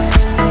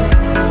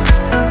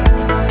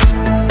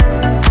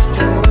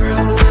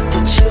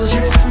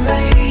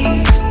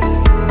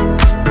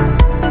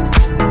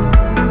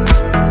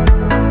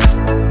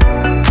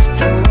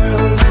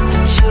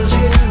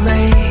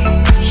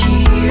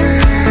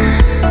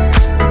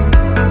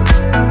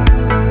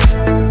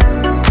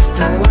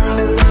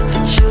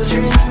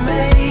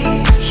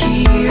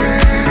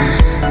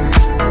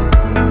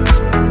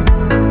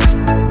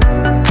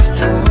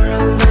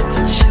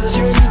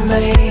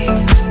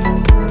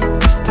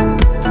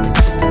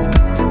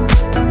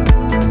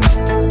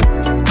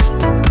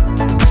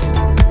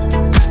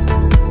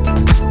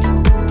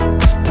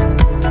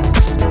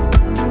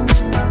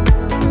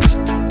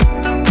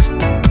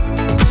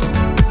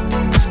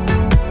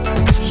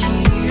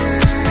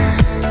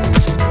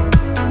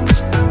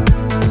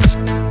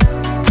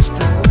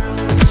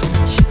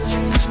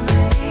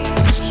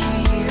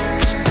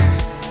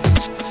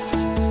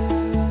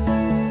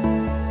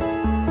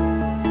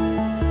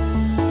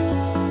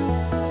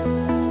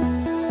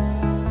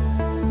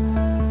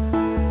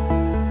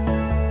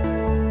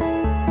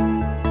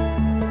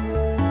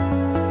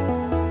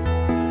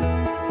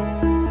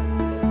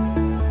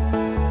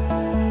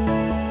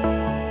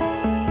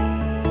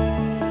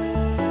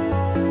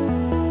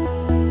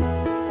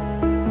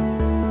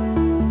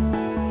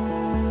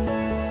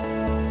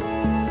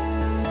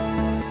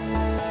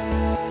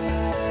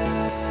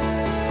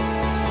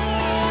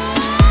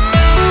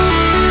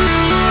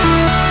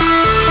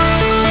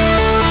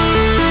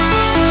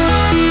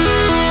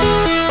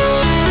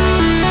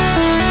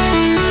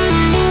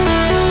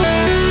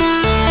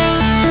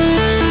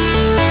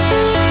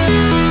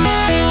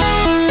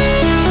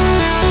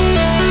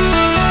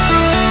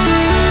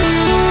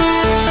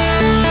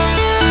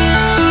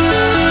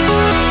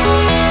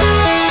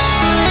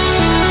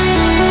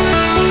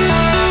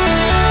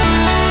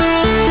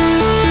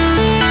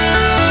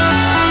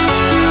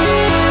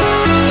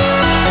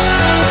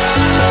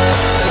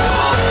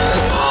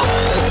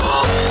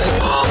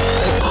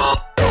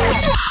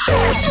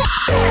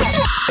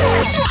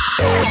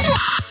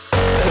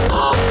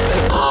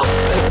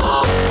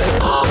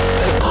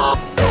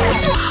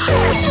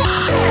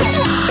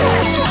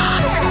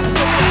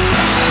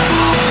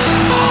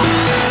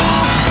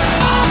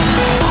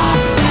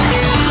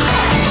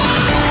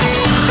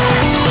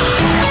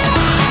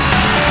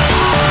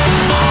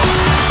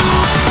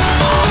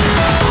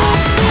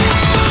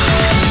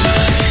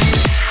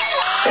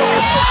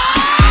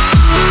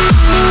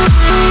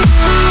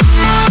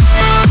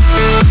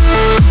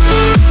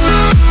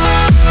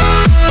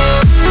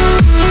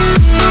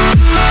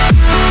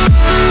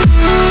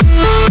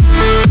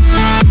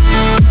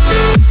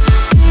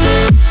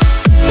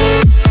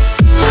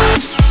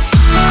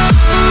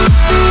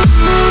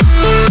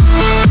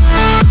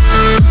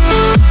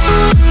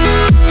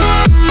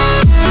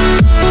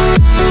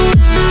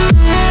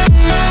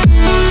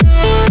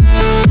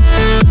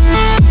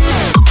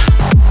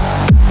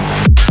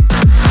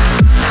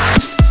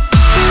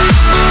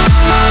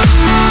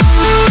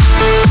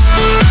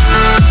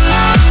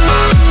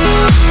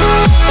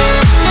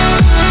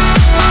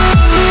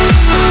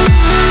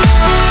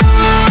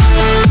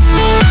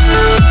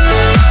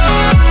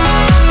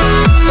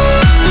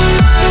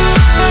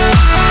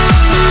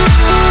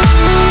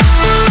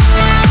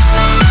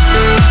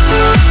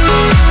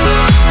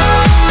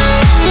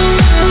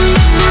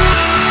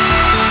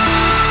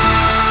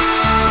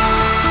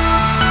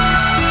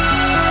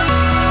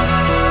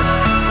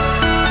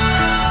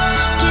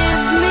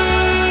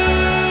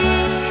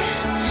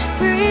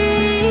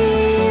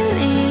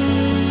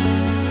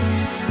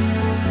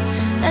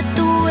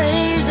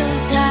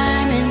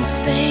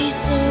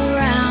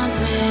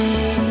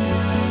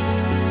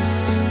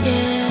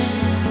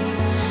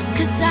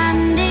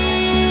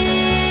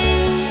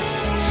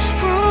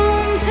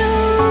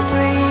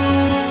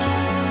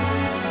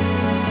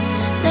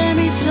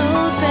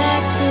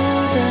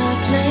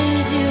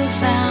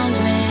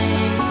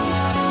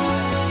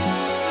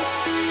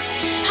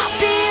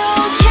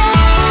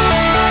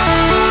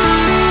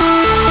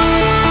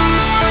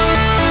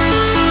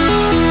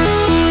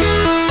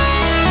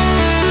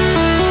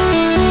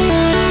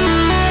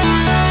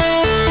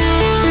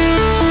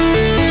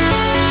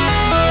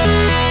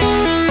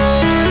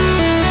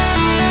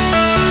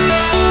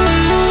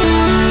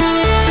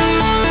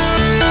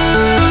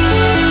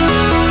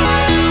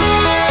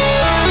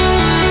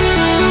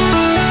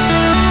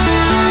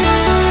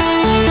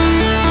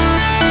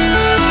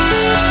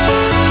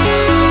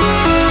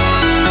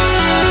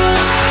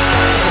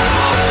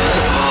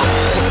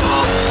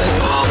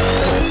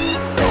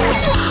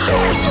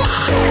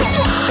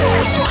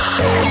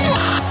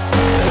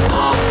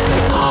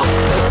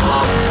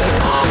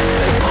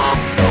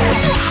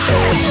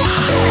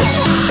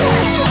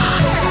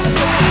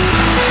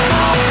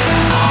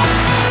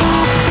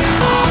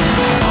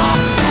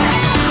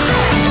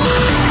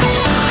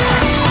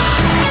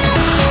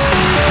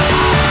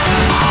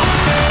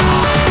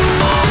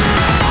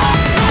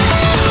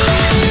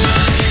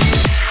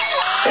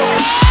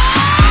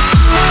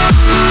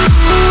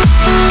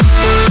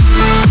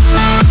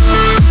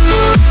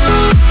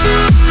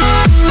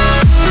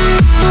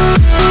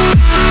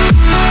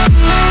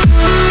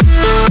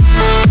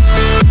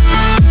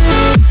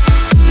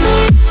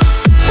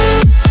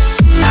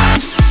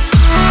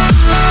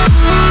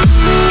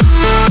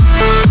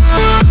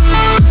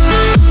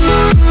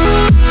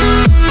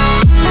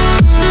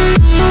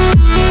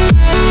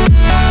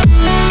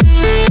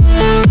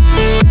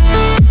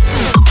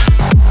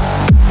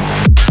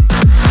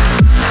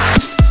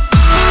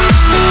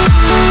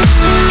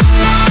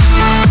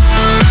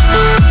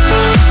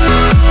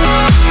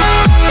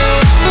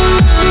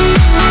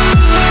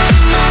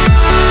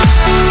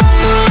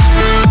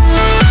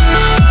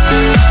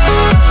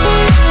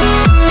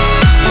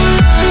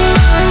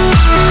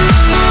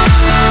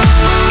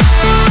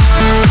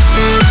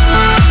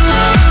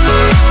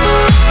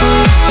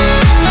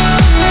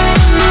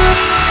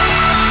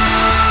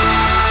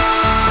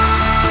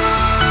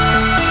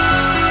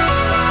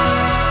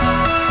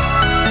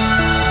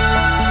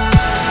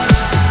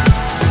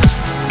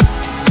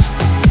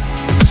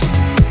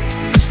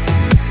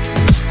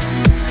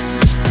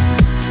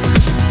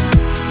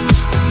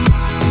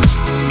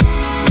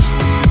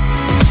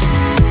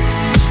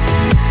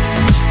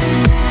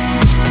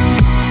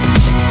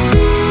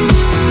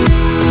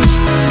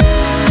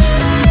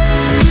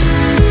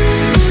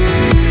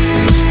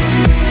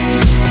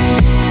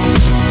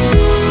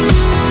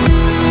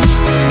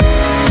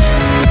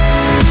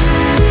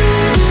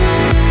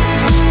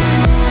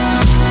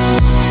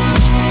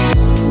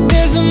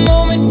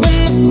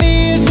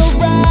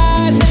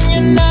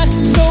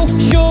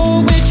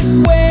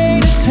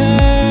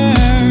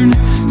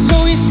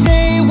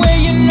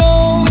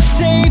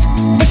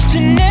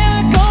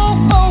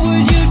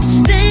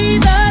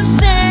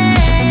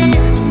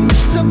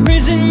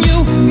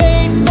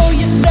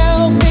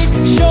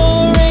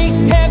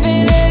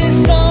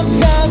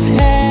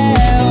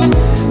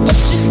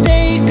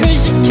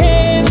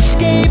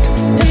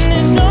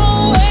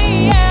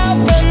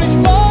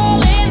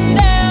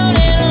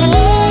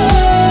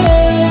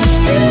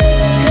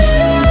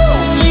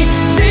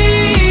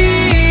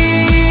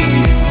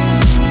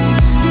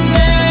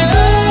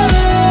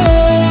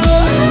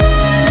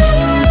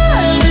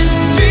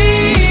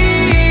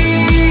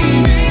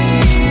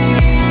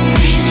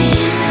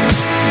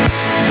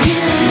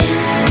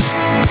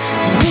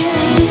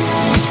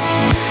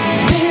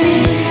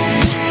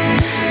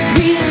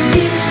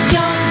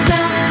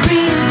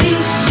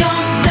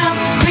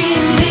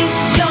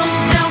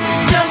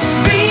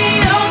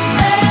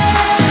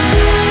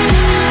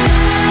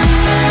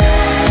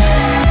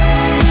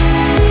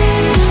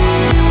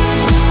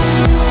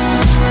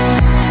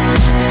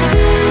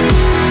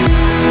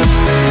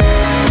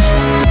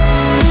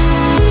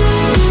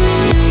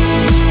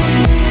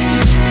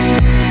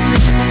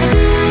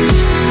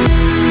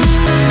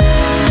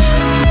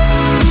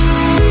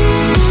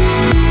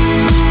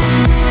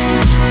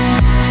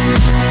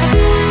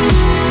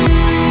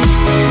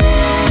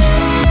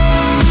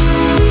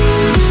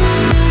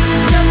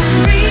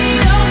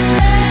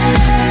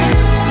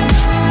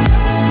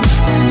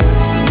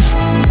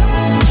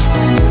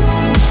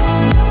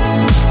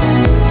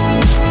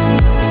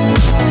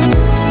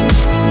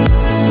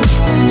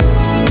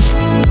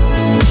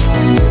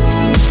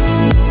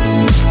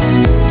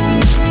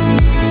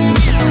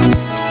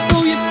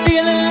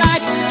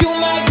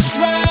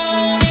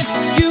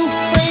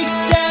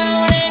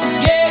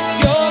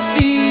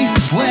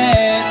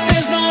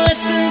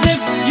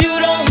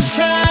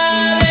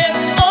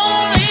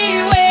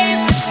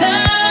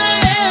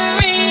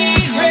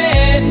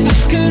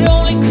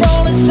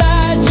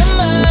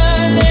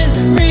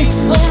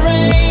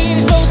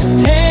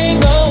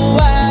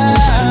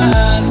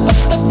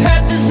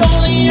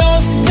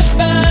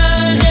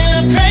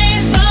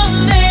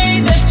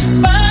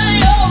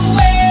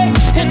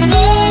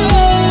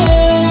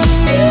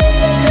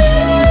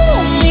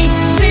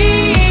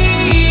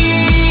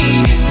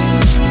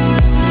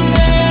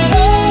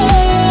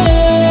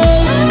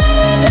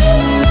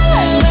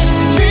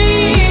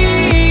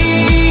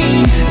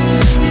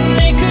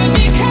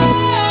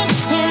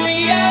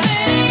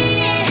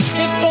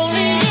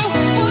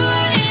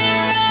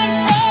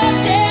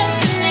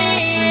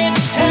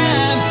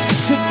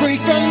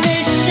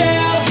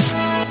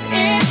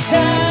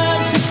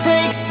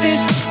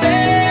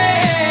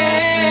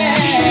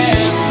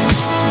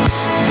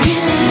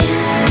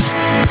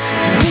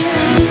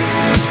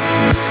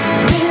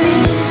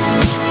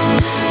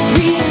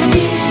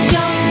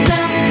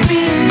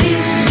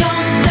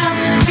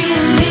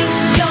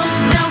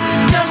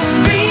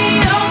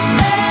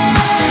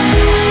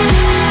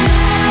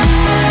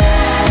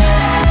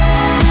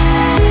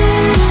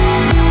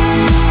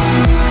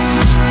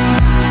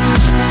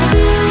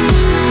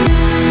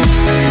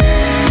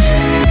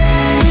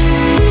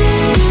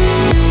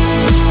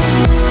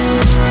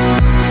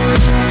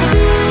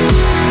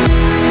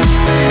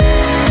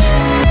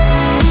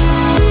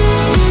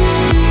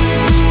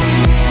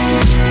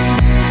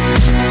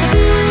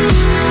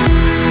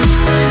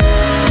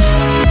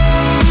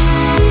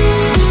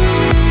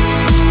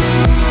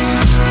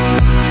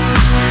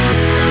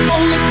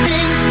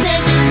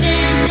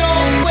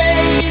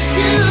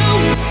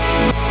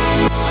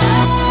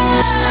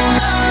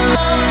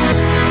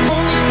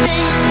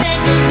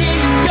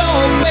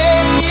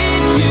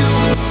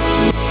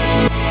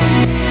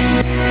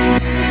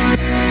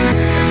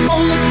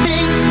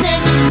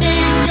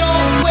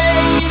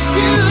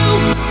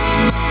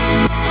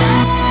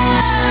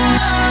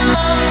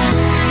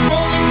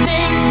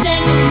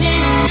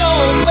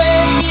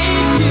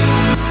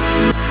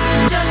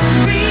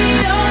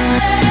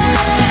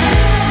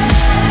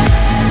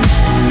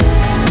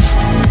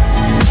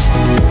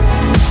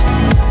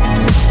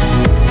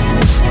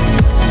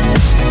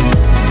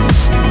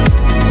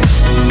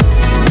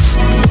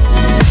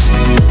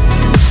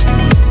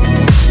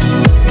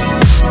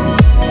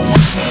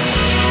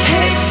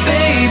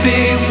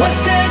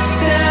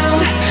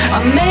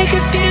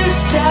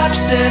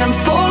 and I'm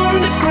full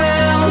on the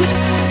ground.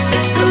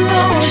 It's a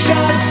long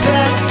shot,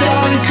 bet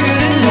darling,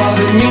 couldn't love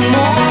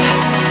anymore.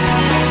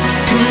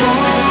 Come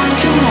on,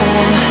 come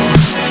on.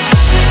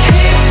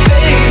 Hey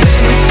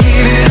baby,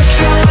 give it a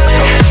try.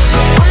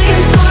 I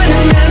can find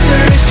an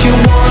answer if you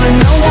wanna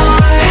know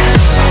why.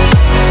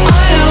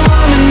 I know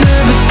I'm in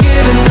love with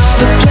giving all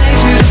the play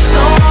to the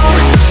song.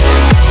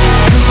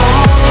 Come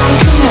on,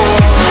 come on.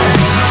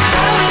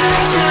 How will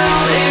it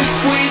sound if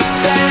we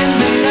spend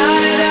the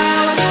night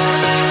out?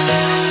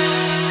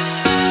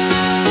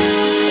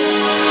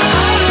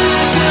 How will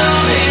it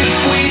sound if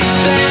we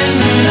spend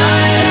the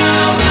night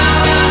out?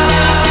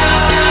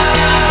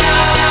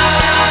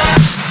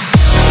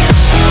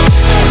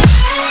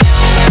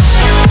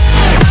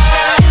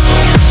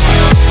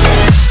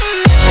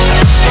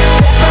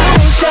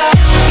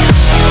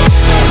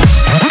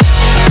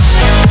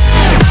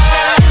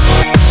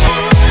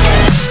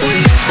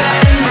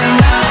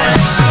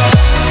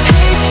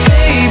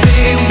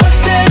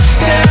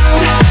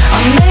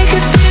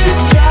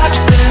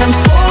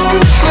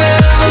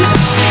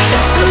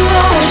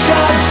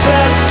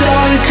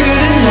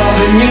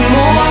 Anymore.